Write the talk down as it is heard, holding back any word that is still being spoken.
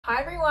Hi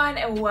everyone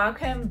and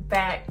welcome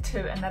back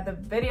to another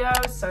video.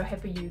 So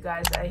happy you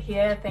guys are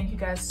here. Thank you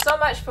guys so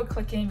much for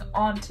clicking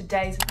on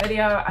today's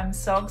video. I'm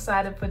so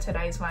excited for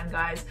today's one,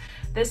 guys.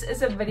 This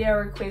is a video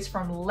request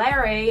from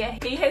Larry.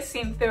 He has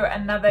sent through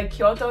another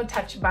KYOTO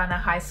TACHIBANA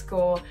High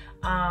School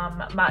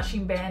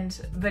marching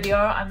band video.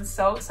 I'm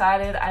so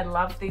excited. I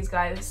love these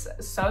guys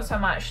so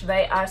much.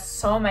 They are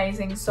so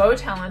amazing, so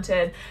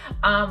talented.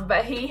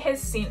 But he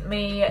has sent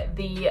me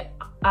the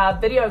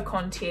video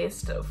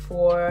contest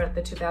for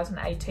the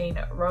 2018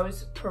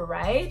 Rose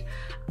Parade.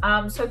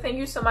 So thank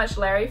you so much,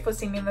 Larry, for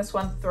sending this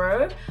one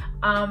through.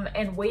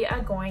 And we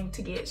are going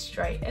to get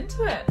straight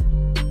into it.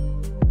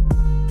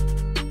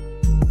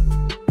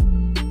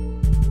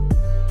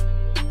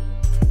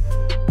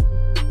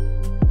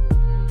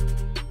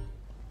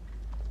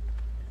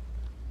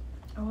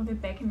 Oh, they're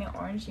back in their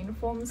orange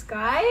uniforms,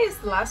 guys.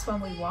 The last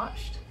one we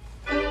watched,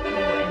 they were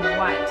in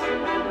white.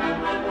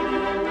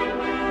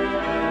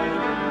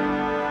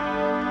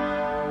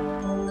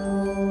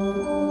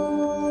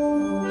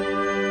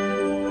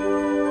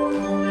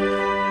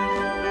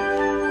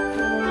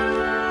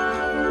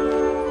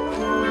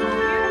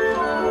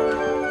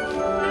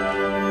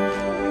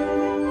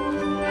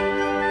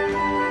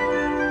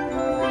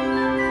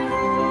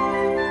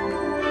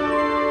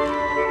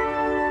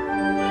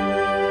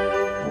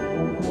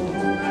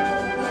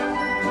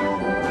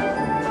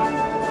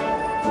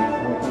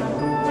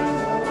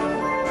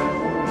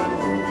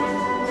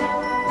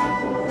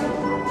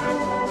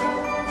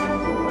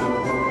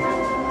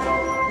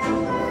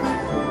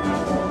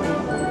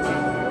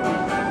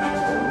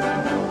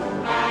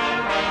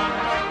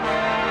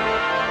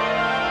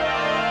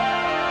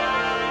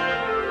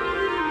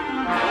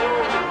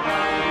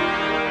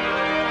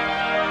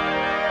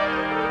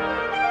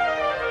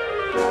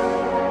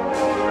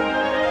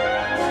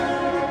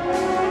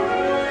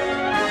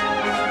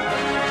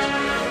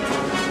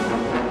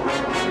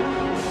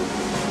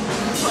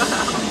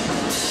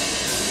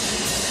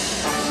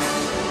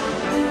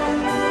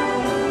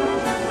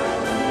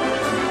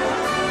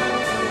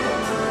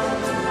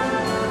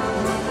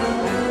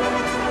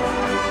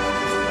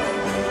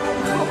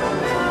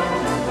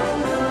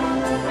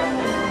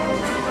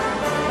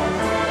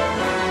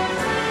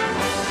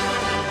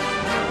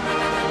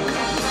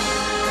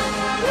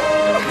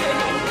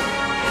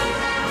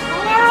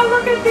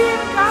 Look at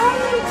these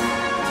guys!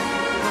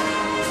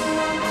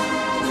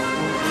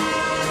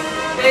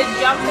 They're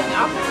jumping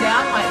up and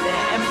down like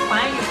that and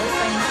playing at the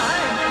same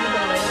time. Can you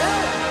believe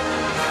it?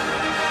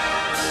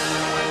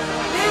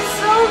 They're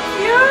so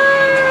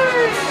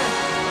cute!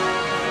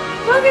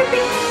 Look at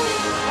these!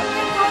 Oh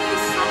my god,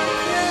 they're so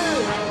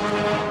cute!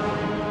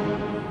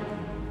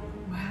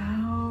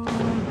 Wow!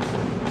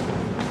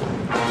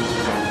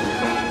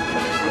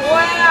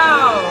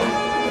 Wow!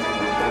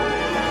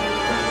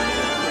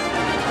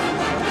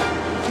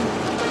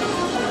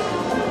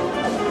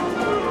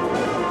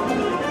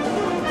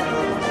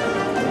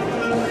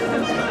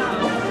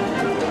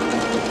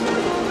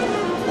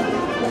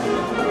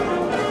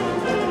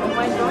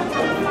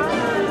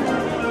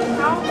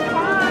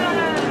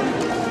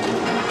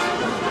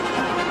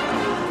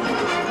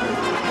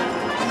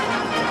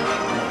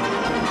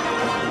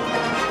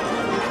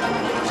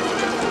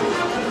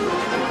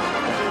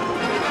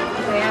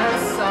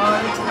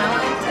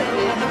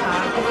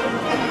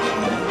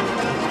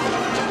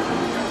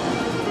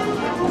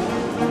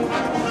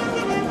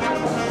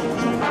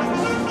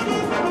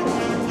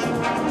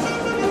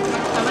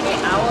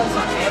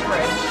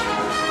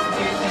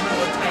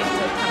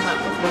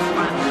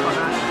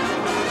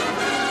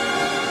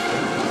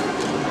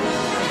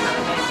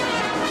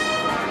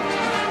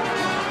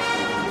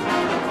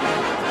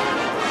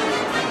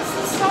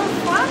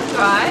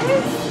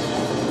 Guys,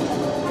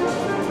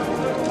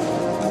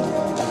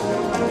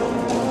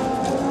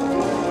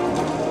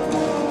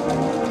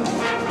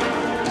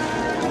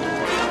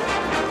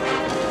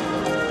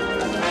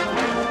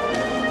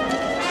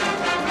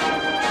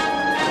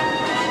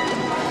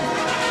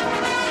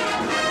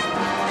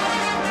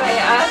 they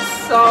are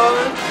so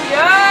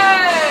cute.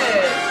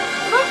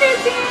 Look at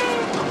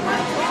them. Oh my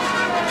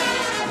god.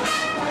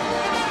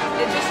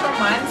 It just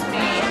reminds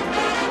me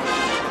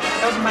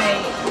of my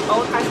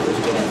old high school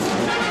students.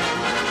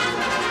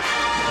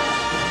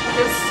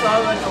 Just so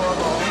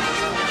adorable.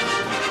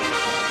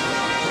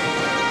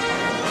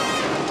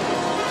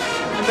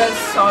 But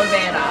so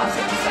badass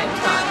at the same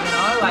time, you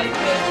know? Like,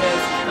 they're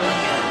just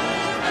killing it.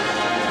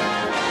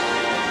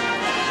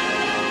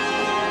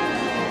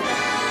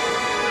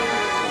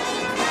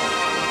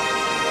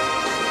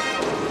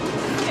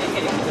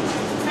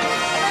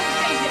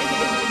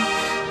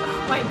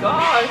 Oh my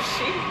gosh,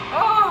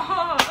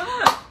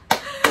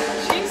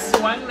 she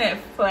swung that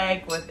flag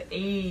with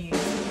ease.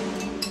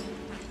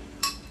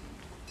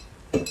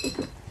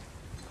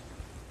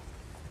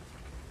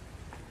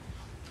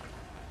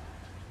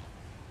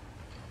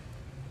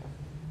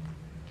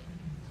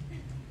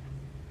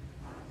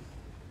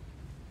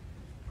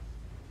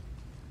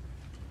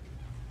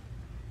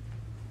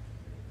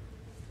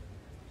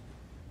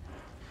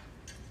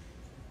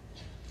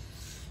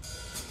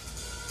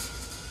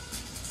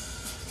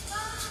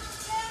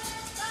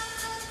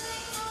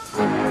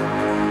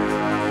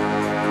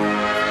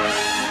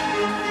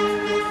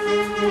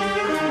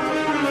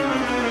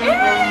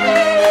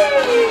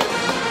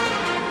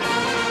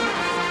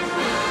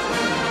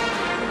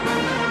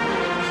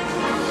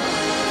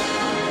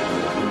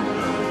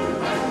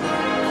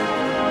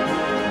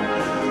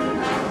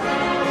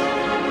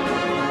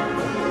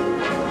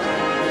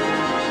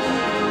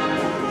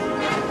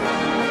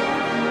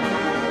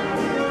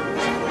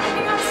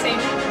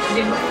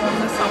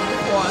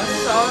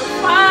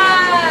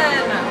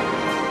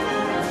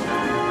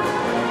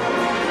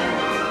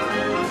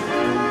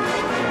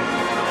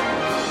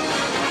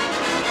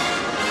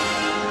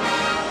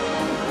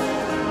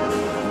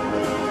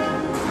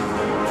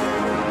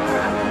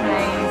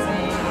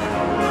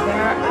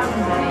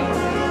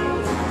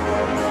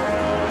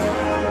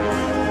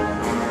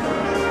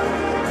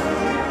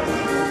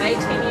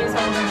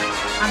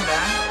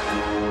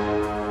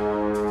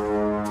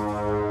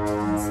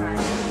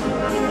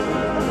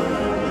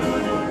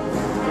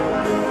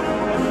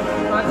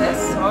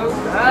 so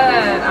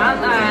good,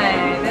 aren't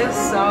they? They're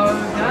so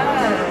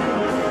good.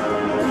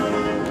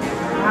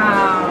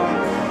 Wow.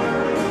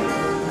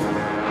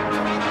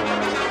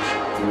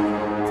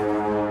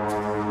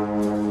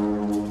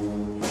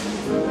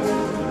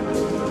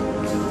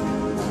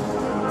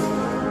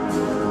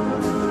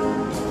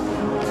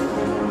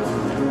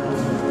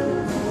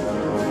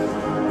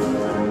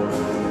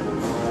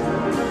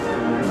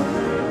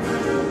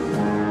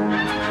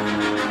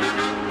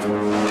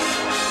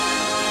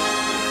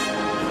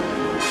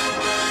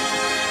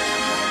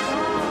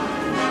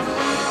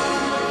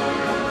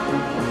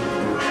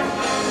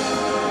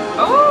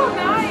 Oh,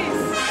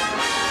 nice.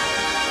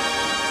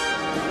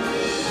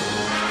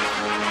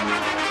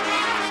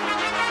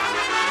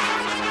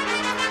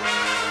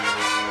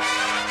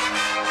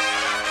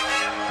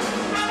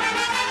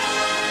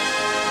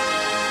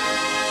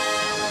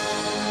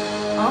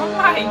 Oh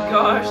my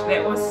gosh,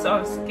 that was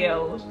so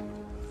skilled.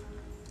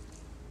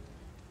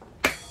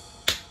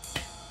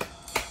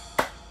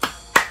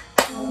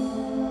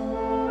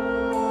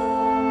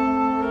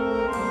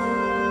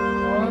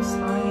 Oh,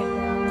 slowing it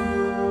down.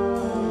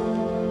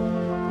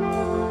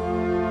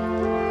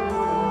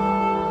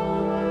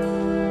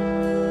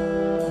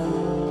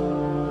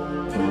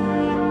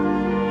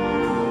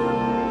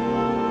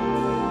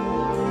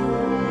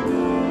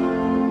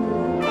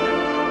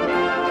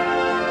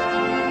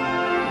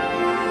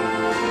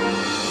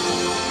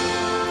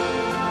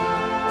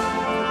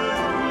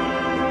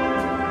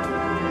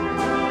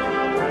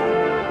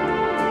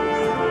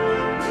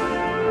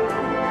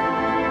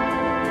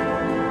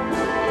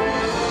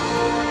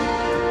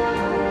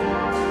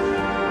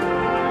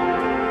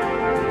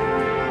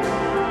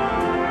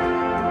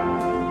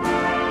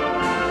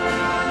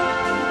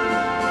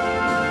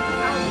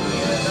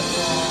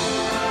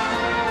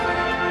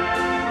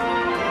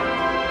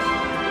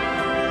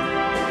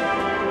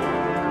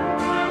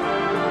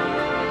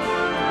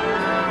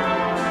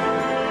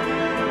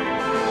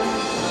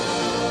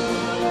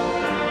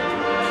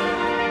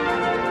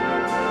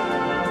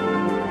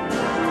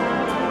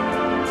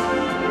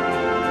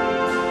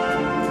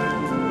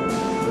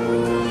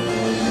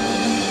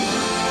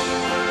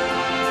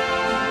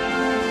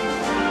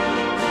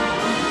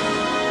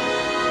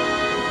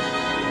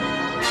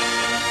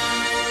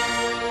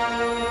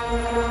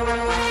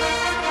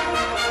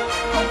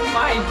 Oh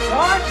my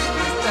gosh, it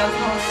just does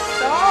not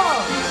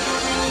stop.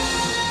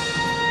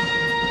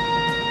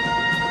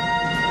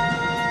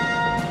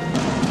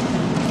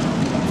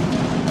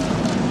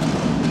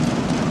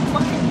 Oh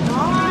my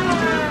god.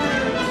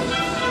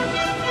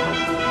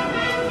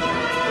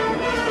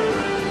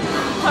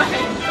 Oh my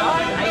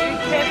god, are you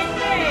kidding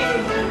me?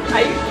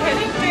 Are you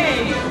kidding me?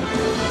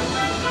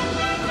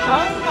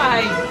 Oh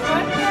my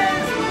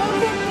goodness,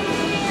 look at me.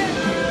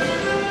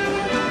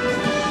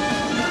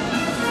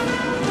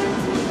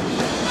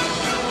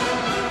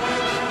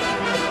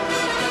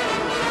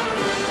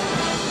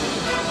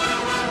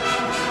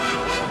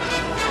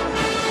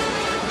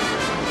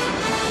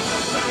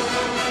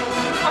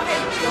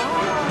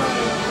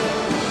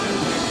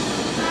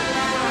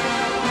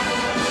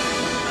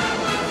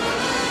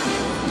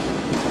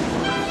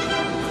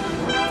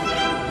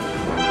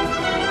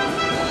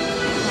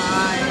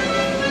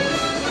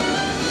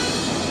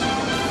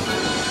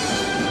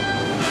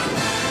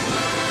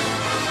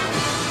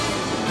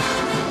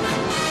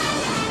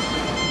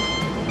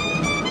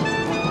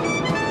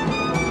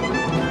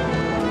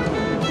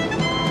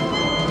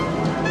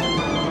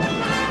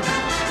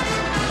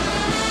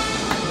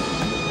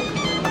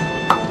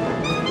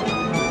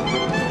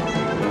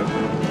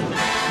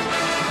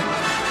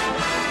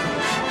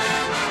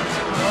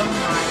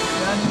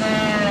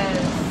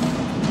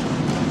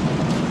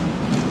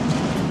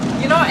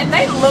 And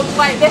they look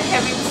like they're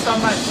having so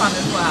much fun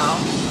as well.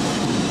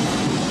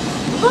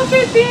 Look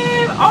at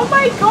them! Oh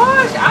my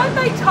gosh, aren't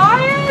they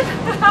tired?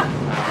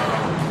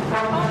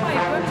 Oh my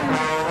goodness.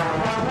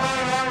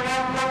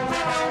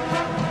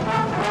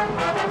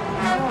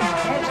 Oh,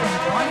 imagine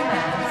doing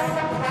this.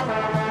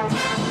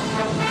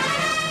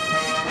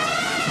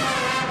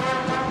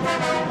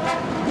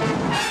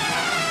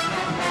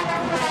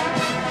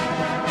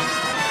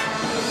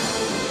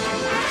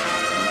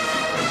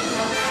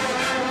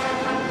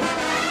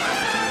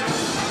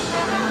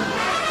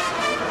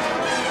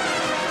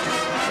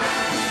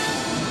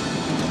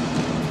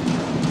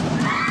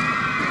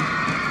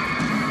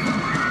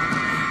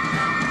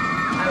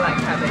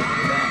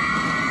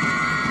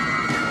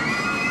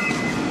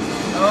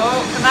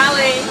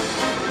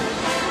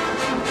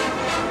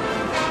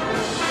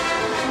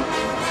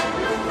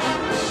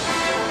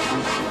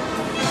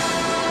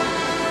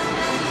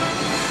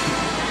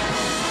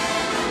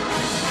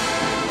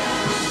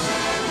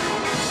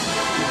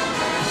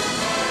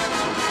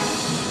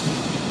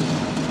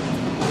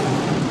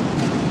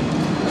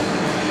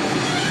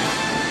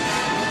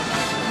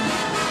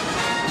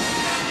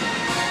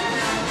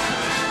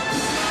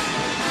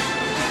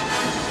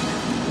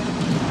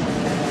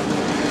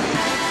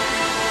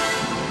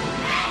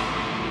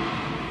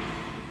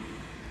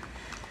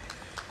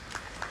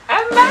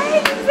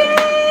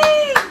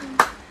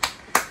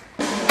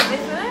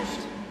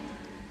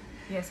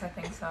 Yes, I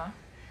think so.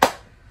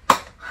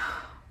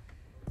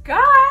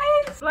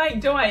 Guys,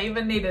 like, do I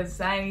even need to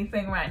say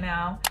anything right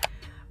now?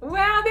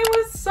 Wow, that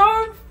was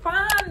so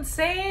fun.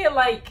 See,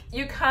 like,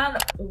 you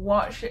can't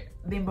watch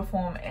them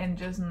perform and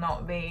just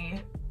not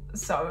be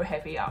so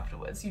happy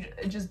afterwards.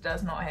 It just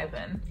does not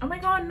happen. Oh my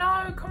god,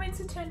 no,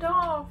 comments are turned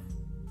off.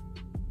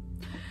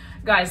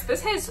 Guys,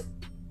 this has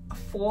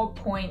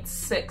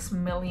 4.6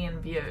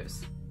 million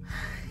views.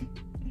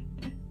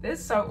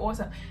 That's so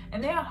awesome.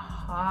 And they're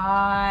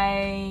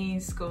high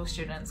school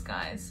students,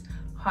 guys.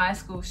 High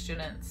school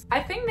students.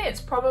 I think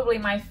that's probably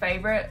my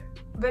favorite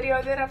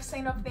video that I've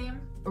seen of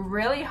them.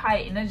 Really high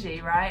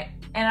energy, right?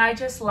 And I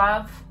just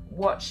love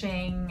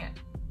watching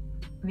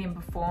them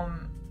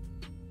perform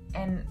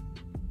and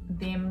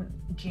them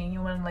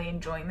genuinely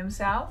enjoying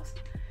themselves.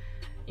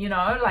 You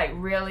know, like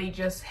really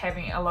just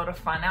having a lot of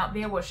fun out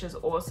there, which is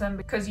awesome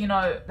because, you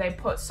know, they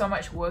put so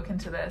much work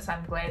into this.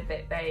 I'm glad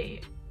that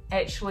they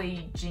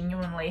actually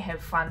genuinely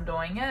have fun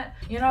doing it.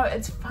 You know,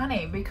 it's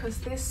funny because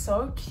they're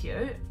so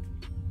cute,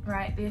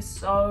 right? They're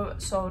so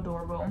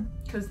adorable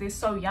because they're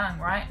so young,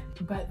 right?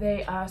 But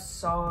they are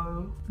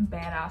so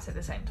badass at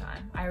the same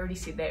time. I already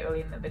said that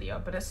earlier in the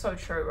video, but it's so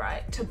true,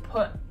 right? To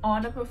put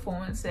on a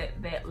performance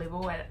at that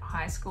level at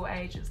high school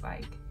age is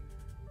like,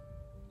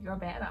 you're a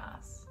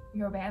badass.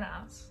 You're a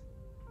badass.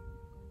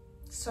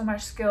 So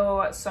much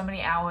skill, so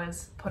many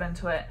hours put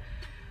into it.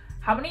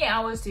 How many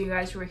hours do you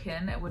guys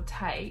reckon it would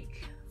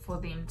take for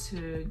them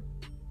to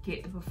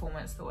get the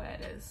performance the way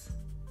it is?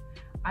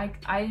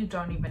 I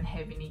don't even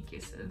have any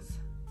guesses.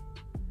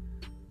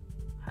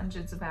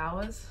 Hundreds of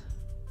hours,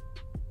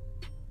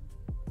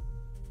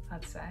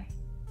 I'd say.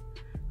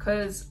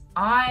 Because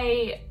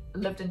I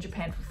lived in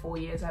Japan for 4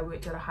 years. I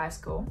worked at a high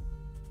school.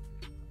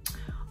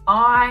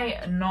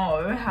 I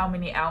know how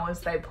many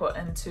hours they put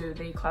into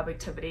the club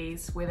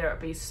activities, whether it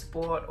be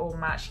sport or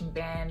marching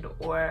band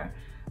or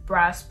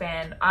brass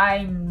band.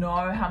 I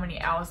know how many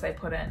hours they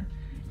put in.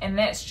 And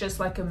that's just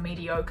like a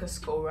mediocre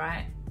school,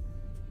 right?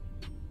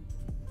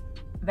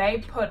 They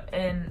put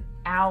in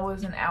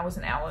hours and hours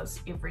and hours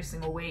every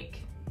single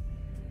week.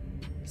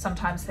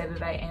 Sometimes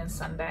Saturday and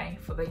Sunday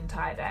for the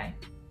entire day.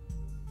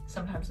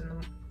 Sometimes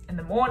in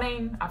the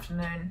morning,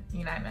 afternoon,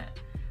 you name it.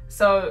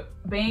 So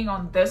being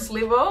on this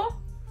level,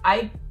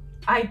 I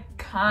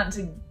can't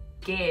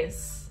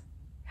guess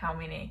how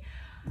many.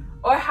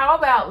 Or how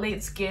about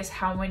let's guess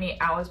how many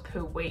hours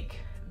per week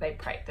they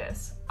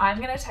practice. I'm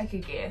gonna take a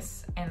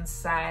guess and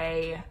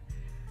say,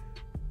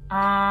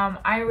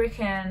 I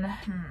reckon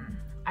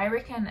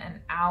an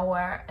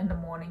hour in the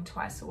morning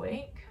twice a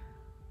week.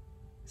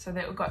 So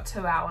that we've got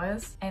 2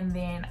 hours. And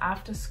then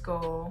after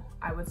school,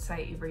 I would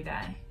say every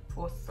day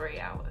for 3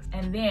 hours.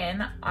 And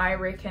then I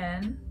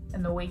reckon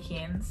in the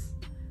weekends,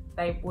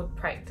 they would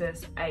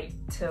practice 8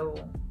 till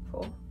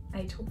 4,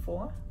 9 till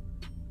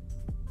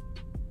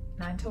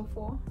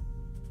 4.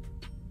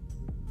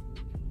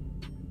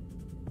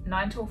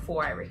 9 till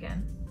 4, I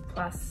reckon,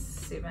 plus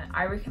 7.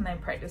 I reckon they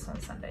practice on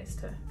Sundays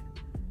too.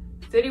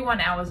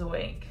 31 hours a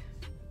week.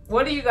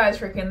 What do you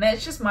guys reckon?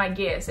 That's just my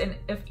guess. And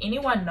if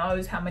anyone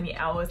knows how many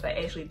hours they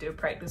actually do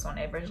practice on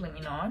average, let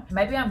me know.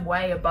 Maybe I'm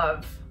way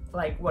above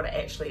like what it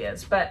actually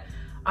is. But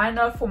I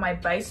know for my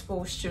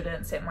baseball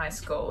students at my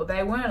school,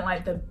 they weren't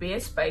like the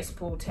best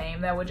baseball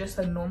team. They were just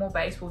a normal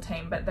baseball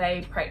team, but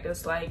they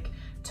practiced like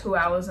 2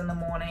 hours in the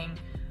morning,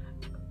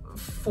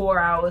 4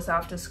 hours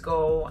after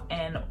school,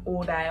 and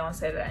all day on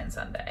Saturday and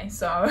Sunday.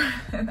 So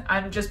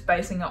I'm just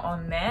basing it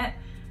on that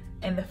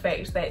and the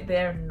fact that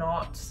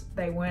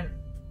they weren't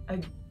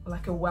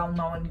like a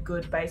well-known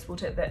good baseball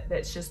team.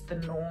 That's just the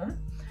norm.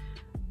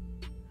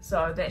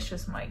 So that's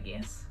just my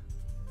guess.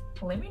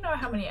 Let me know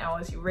how many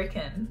hours you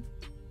reckon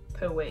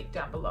per week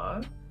down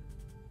below.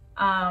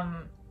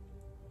 And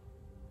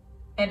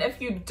if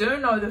you do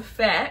know the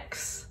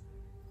facts,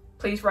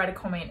 please write a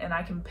comment and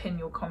I can pin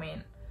your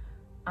comment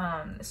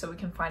so we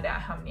can find out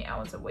how many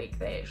hours a week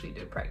they actually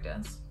do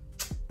practice.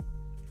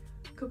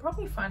 Could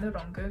probably find it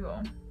on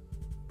Google.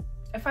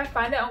 If I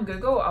find it on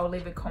Google, I'll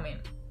leave a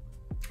comment.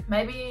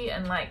 Maybe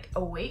in like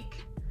a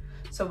week,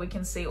 so we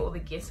can see all the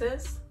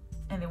guesses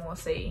and then we'll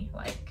see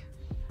like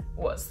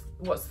what's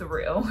the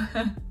real.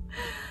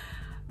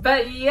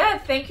 But yeah,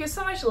 thank you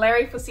so much,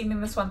 Larry, for sending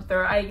this one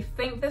through. I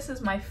think this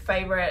is my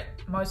favorite,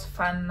 most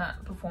fun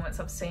performance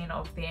I've seen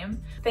of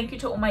them. Thank you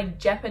to all my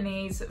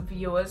Japanese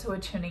viewers who are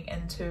tuning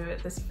into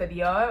this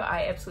video.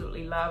 I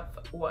absolutely love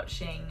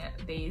watching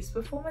these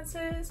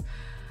performances.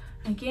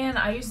 Again,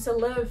 I used to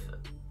live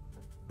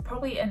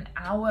probably an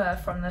hour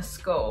from this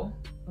school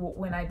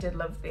when I did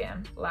live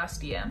there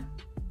last year.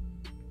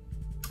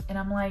 And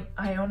I'm like,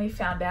 I only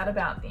found out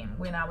about them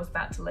when I was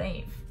about to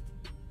leave.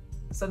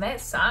 So that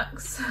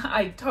sucks.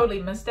 I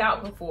totally missed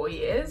out for 4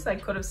 years. I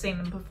could have seen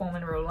them perform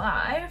in real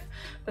life,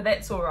 but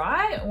that's all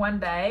right. One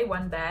day.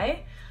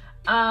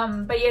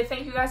 But yeah,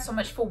 thank you guys so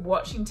much for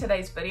watching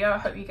today's video. I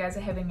hope you guys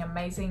are having an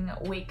amazing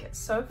week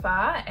so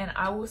far, and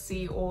I will see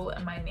you all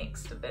in my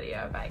next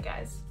video. Bye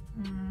guys.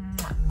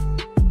 Mwah.